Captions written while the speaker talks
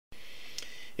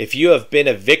If you have been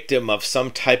a victim of some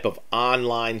type of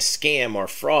online scam or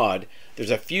fraud,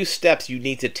 there's a few steps you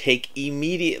need to take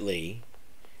immediately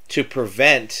to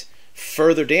prevent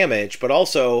further damage, but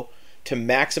also to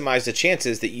maximize the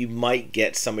chances that you might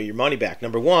get some of your money back.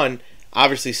 Number one,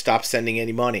 obviously stop sending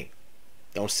any money.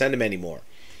 Don't send them anymore.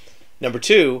 Number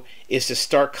two is to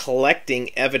start collecting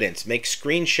evidence. Make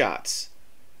screenshots,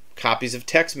 copies of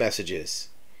text messages,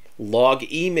 log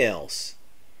emails,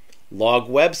 log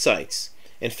websites.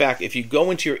 In fact, if you go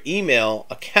into your email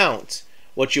account,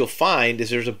 what you'll find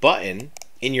is there's a button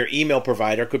in your email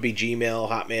provider, could be Gmail,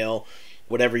 Hotmail,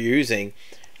 whatever you're using,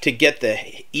 to get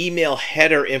the email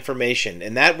header information.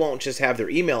 And that won't just have their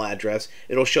email address,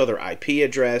 it'll show their IP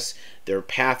address, their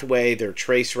pathway, their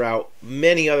trace route,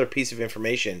 many other pieces of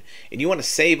information. And you want to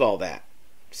save all that.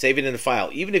 Save it in a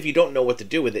file. Even if you don't know what to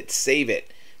do with it, save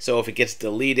it. So if it gets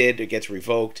deleted, it gets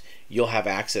revoked, you'll have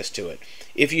access to it.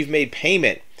 If you've made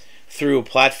payment through a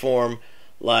platform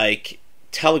like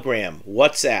Telegram,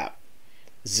 WhatsApp,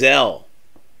 Zelle,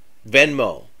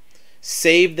 Venmo,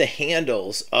 save the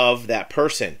handles of that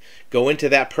person. Go into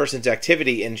that person's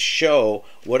activity and show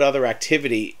what other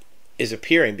activity is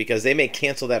appearing, because they may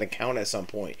cancel that account at some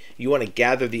point. You want to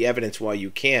gather the evidence while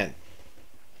you can.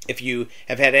 If you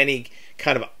have had any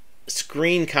kind of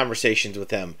screen conversations with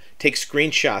them, take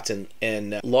screenshots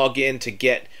and log in to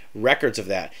get records of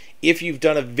that. If you've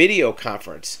done a video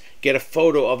conference, get a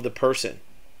photo of the person.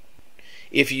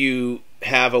 If you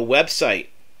have a website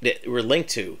that we're linked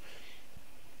to,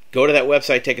 go to that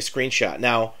website, take a screenshot.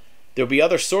 Now, there'll be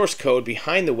other source code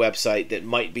behind the website that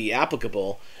might be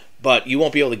applicable, but you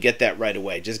won't be able to get that right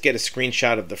away. Just get a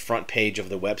screenshot of the front page of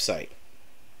the website.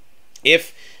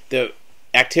 If the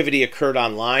activity occurred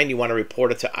online, you want to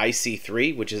report it to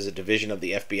IC3, which is a division of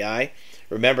the FBI.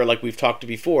 Remember, like we've talked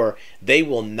before, they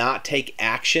will not take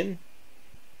action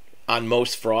on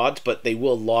most frauds, but they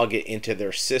will log it into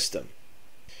their system.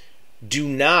 Do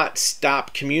not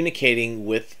stop communicating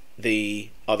with the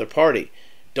other party.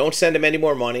 Don't send them any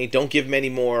more money. Don't give them any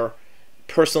more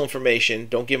personal information.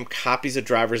 Don't give them copies of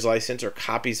driver's license or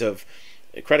copies of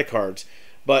credit cards.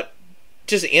 But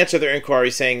just answer their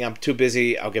inquiry saying, I'm too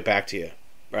busy, I'll get back to you.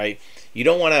 Right? You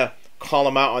don't want to call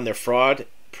them out on their fraud,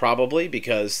 probably,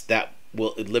 because that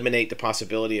will eliminate the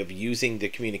possibility of using the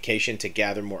communication to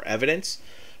gather more evidence.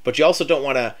 But you also don't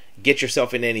want to get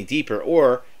yourself in any deeper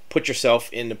or put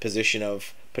yourself in a position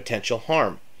of potential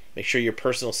harm. Make sure your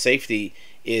personal safety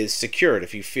is secured.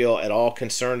 If you feel at all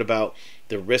concerned about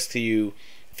the risk to you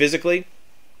physically,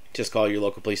 just call your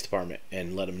local police department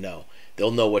and let them know.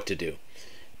 They'll know what to do.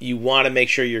 You want to make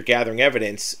sure you're gathering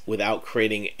evidence without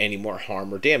creating any more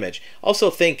harm or damage.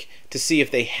 Also think to see if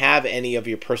they have any of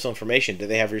your personal information. Do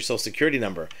they have your social security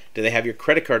number? Do they have your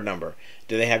credit card number?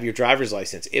 Do they have your driver's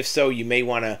license? If so, you may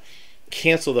want to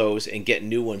cancel those and get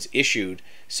new ones issued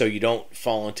so you don't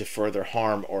fall into further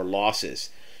harm or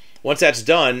losses. Once that's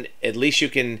done, at least you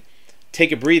can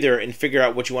take a breather and figure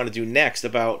out what you want to do next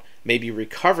about maybe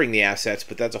recovering the assets,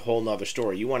 but that's a whole nother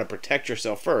story. You want to protect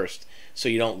yourself first so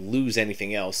you don't lose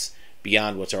anything else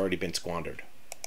beyond what's already been squandered.